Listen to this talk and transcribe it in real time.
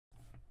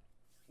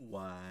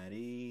What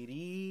it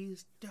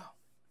is, though.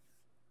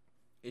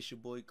 It's your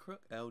boy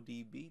Crook,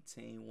 LDB,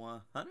 Team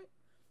 100.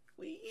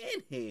 We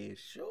in here,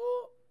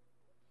 sure.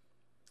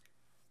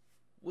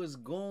 What's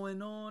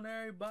going on,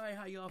 everybody?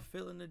 How y'all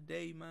feeling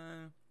today,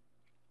 man?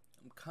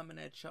 I'm coming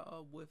at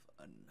y'all with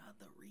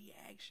another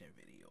reaction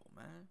video,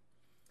 man.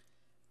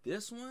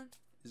 This one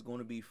is going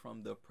to be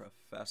from The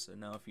Professor.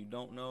 Now, if you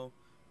don't know,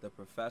 The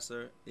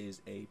Professor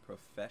is a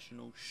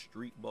professional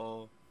street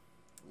ball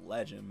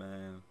legend,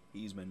 man.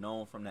 He's been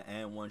known from the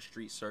AND1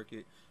 street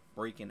circuit,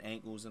 breaking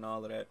ankles and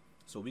all of that.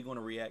 So we're going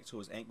to react to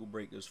his ankle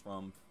breakers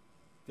from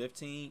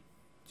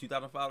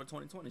 2005 to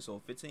 2020.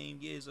 So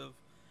 15 years of,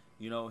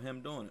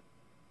 him doing it.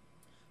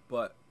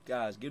 But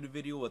guys, give the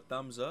video a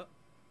thumbs up.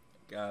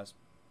 Guys,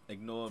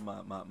 ignore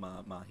my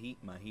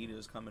heater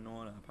is coming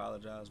on. I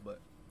apologize, but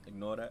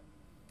ignore that.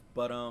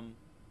 But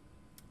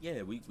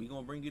yeah, we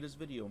gonna bring you this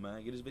video,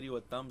 man. Give this video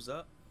a thumbs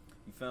up.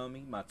 You feel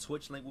me? My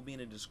Twitch link will be in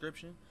the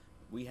description.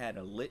 We had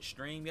a lit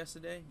stream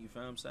yesterday. You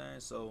feel what I'm saying?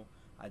 So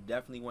I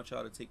definitely want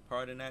y'all to take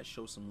part in that.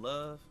 Show some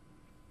love.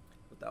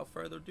 Without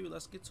further ado,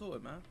 let's get to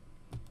it, man.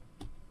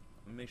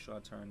 Let me make sure I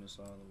turn this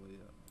all the way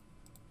up.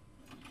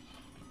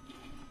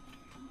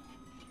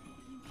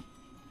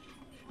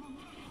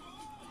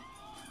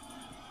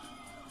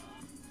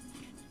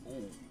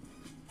 Ooh.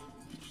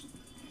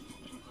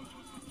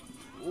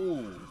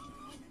 Ooh.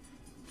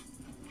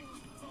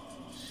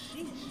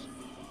 Sheesh.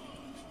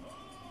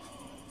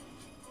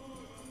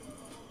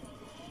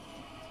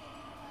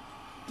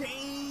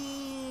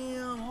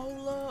 Damn,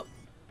 hold up.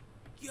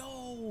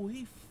 Yo,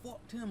 he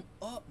fucked him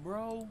up,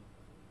 bro.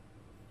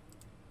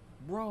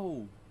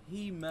 Bro,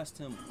 he messed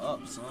him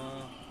up, son.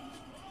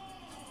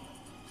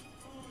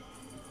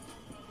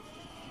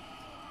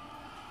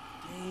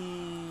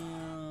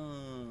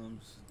 Damn.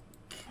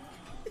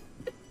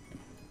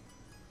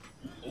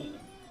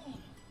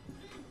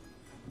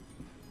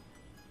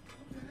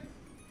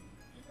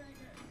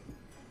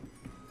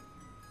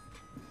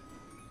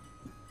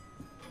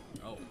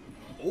 Oh.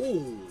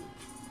 Oh.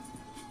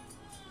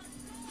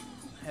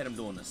 Had him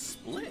doing a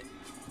split.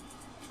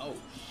 Oh.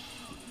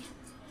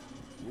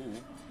 Ooh.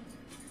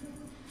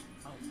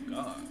 Oh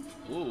God.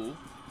 Ooh.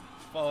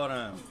 Fall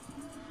down.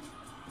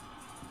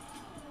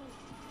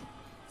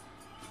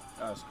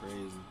 That's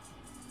crazy.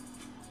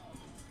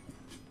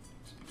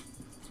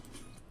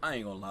 I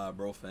ain't gonna lie,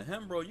 bro. For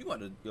him, bro, you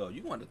want to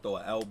throw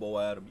an elbow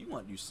at him. You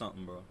want to do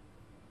something, bro.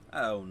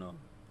 I don't know.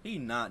 He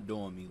not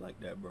doing me like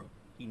that, bro.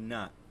 He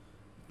not.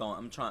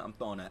 I'm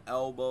throwing an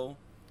elbow.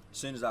 As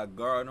soon as I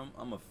guard him,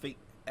 I'm a fake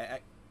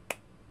act.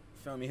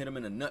 Feel me? Hit him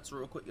in the nuts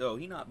real quick. Yo,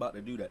 he not about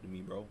to do that to me,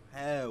 bro.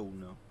 Hell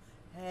no.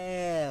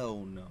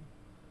 Hell no.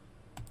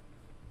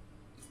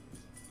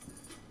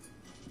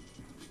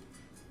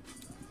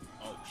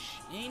 Oh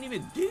shit. He ain't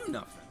even do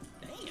nothing.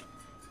 Damn.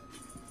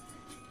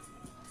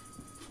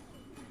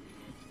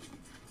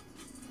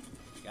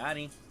 Got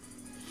him.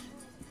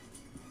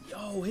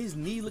 Yo, his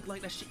knee look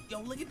like that shit.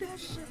 Yo, look at that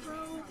shit,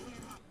 bro.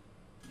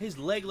 His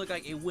leg looked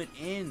like it went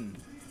in.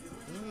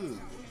 Ooh.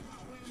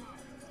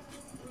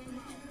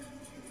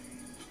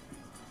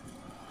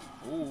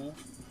 Ooh.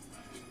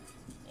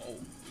 Oh.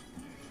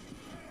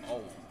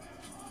 Oh.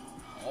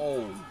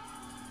 Oh.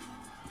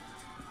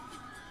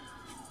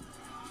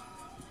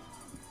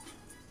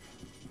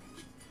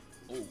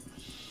 Oh,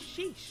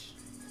 sheesh.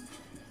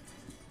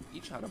 He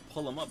tried to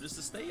pull him up just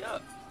to stay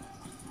up.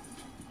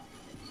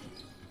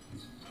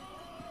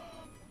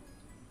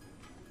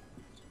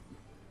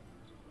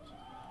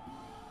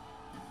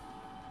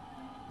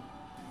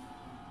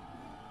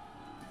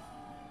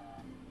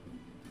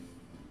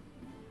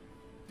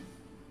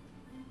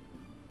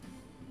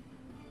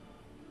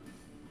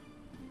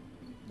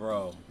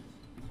 Bro,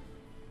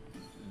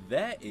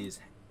 that is,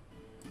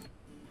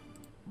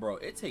 bro,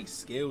 it takes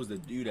skills to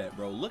do that,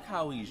 bro. Look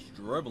how he's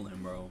dribbling,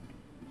 bro.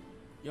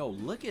 Yo,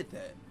 look at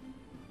that.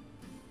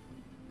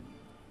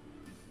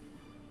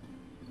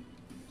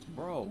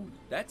 Bro,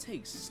 that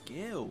takes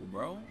skill,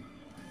 bro.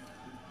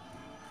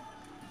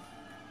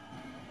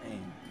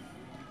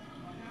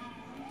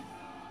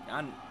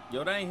 Man.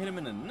 Yo, that ain't hit him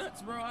in the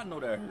nuts, bro. I know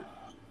that hurt.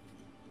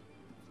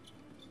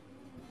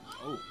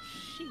 Oh,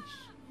 sheesh.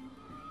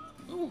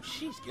 Oh,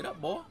 sheesh. Get up,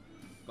 boy.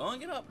 Go on,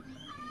 get up.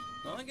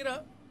 Go on, get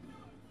up.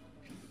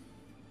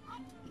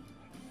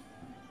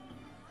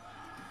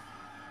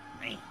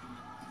 Man.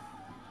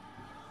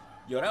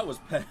 Yo, that was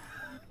pet.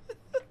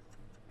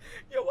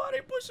 Yo, why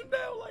they push him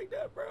down like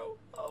that, bro?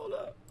 Hold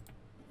up.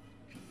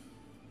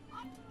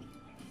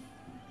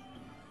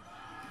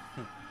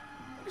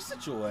 Let me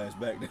sit your ass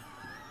back there.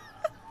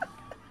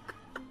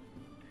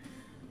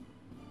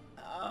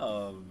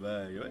 Oh,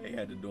 man. You ain't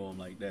had to do him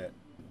like that.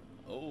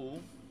 Oh.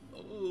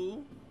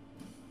 Oh.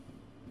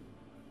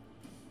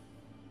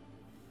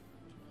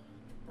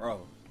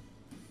 Bro.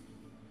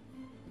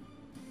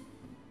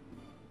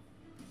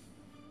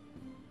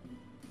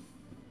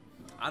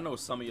 I know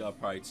some of y'all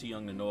probably too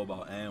young to know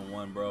about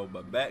AND1, bro.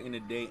 But back in the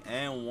day,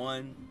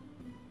 AND1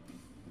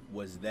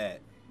 was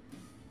that.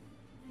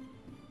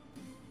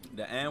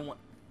 The AND1.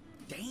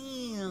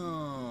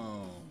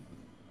 Damn.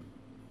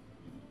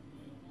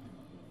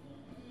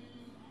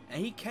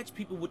 And he catch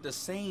people with the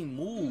same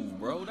move,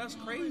 bro. That's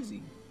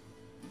crazy.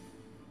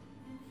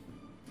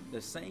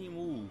 The same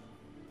move.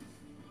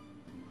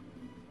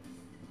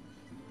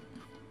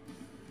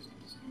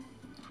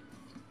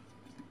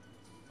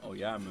 Oh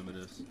yeah, I remember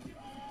this.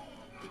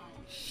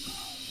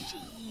 Sheesh.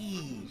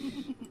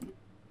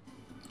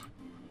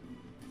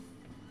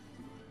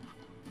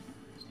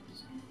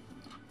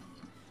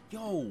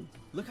 Yo,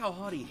 look how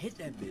hard he hit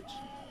that bitch.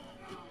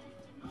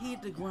 He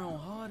hit the ground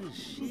hard as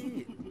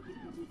shit.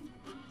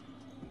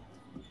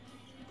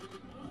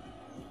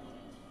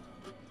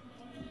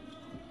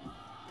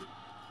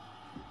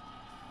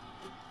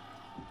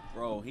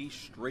 Bro, he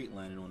straight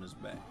landed on his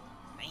back.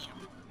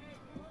 Damn.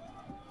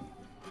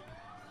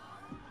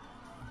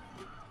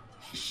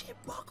 His shit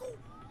buckled.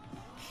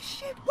 His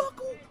shit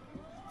buckled.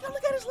 Yo,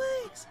 look at his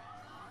legs.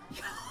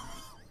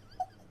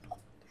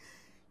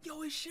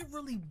 Yo, his shit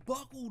really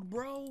buckled,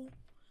 bro.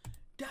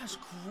 That's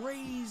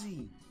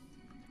crazy.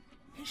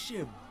 His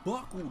shit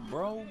buckled,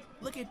 bro.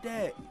 Look at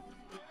that.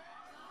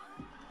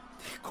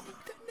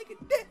 That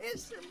nigga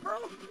dancing, bro.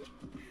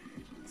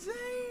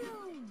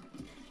 Damn.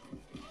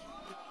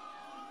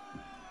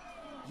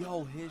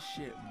 Yo, his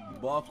shit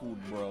buckled,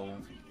 bro.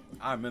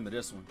 I remember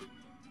this one.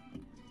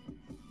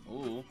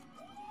 Ooh.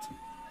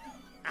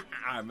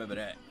 I remember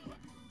that.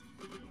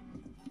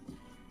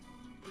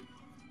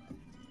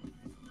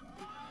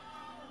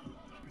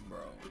 Bro,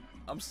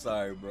 I'm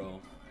sorry,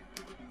 bro.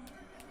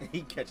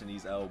 He catching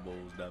these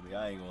elbows, dummy.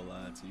 I ain't gonna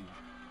lie to you.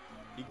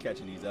 He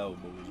catching these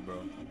elbows,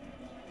 bro.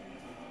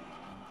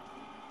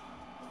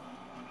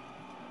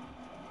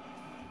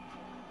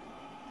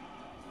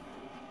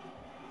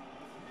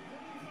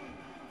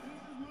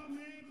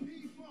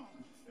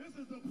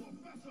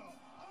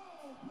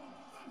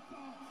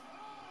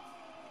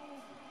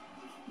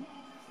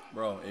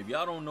 Bro, if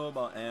y'all don't know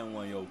about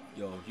AND1, yo,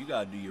 you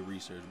gotta do your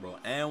research, bro.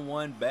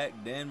 AND1 back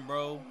then,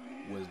 bro,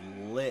 was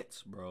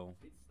lit, bro.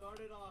 It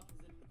started off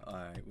as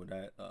Alright, with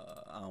that,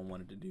 I don't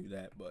want it to do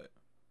that, but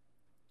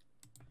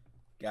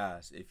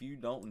guys, if you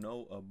don't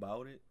know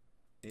about it,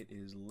 it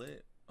is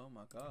lit. Oh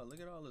my god,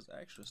 look at all this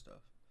extra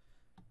stuff.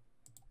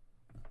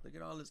 Look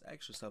at all this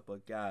extra stuff,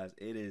 but guys,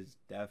 it is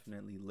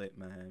definitely lit,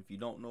 man. If you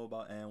don't know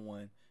about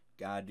AND1,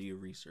 gotta do your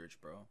research,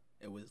 bro.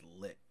 It was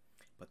lit.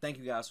 But thank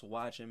you guys for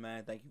watching,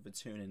 man. Thank you for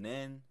tuning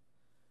in.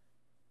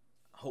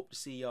 Hope to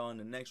see y'all in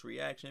the next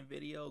reaction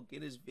video.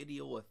 Get this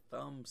video a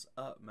thumbs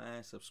up,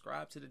 man.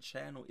 Subscribe to the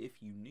channel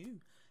if you new.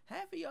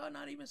 Half of y'all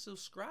not even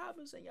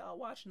subscribers and y'all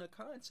watching the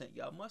content.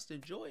 Y'all must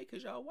enjoy it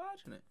because y'all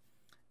watching it.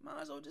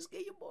 Might as well just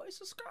get your boy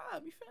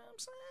subscribe. You feel what I'm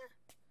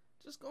saying?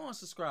 Just go and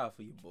subscribe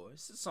for your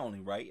boys. It's only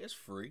right. It's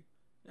free.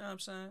 You know what I'm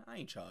saying? I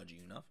ain't charging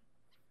you nothing.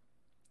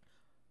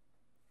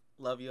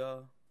 Love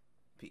y'all.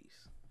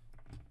 Peace.